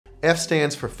F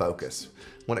stands for focus.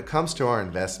 When it comes to our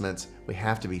investments, we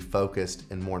have to be focused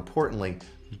and, more importantly,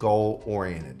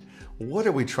 goal-oriented. What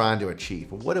are we trying to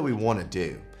achieve? What do we want to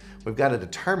do? We've got to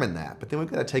determine that, but then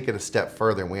we've got to take it a step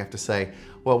further and we have to say,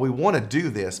 well, we want to do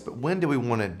this, but when do we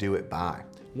want to do it by?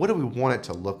 What do we want it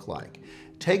to look like?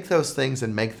 Take those things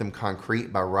and make them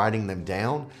concrete by writing them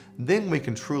down. Then we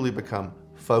can truly become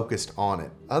focused on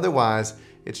it. Otherwise,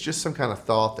 it's just some kind of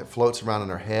thought that floats around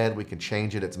in our head. We can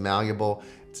change it. It's malleable.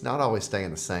 It's not always staying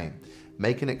the same.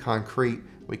 Making it concrete,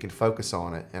 we can focus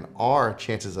on it, and our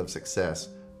chances of success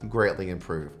greatly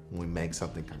improve when we make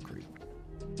something concrete.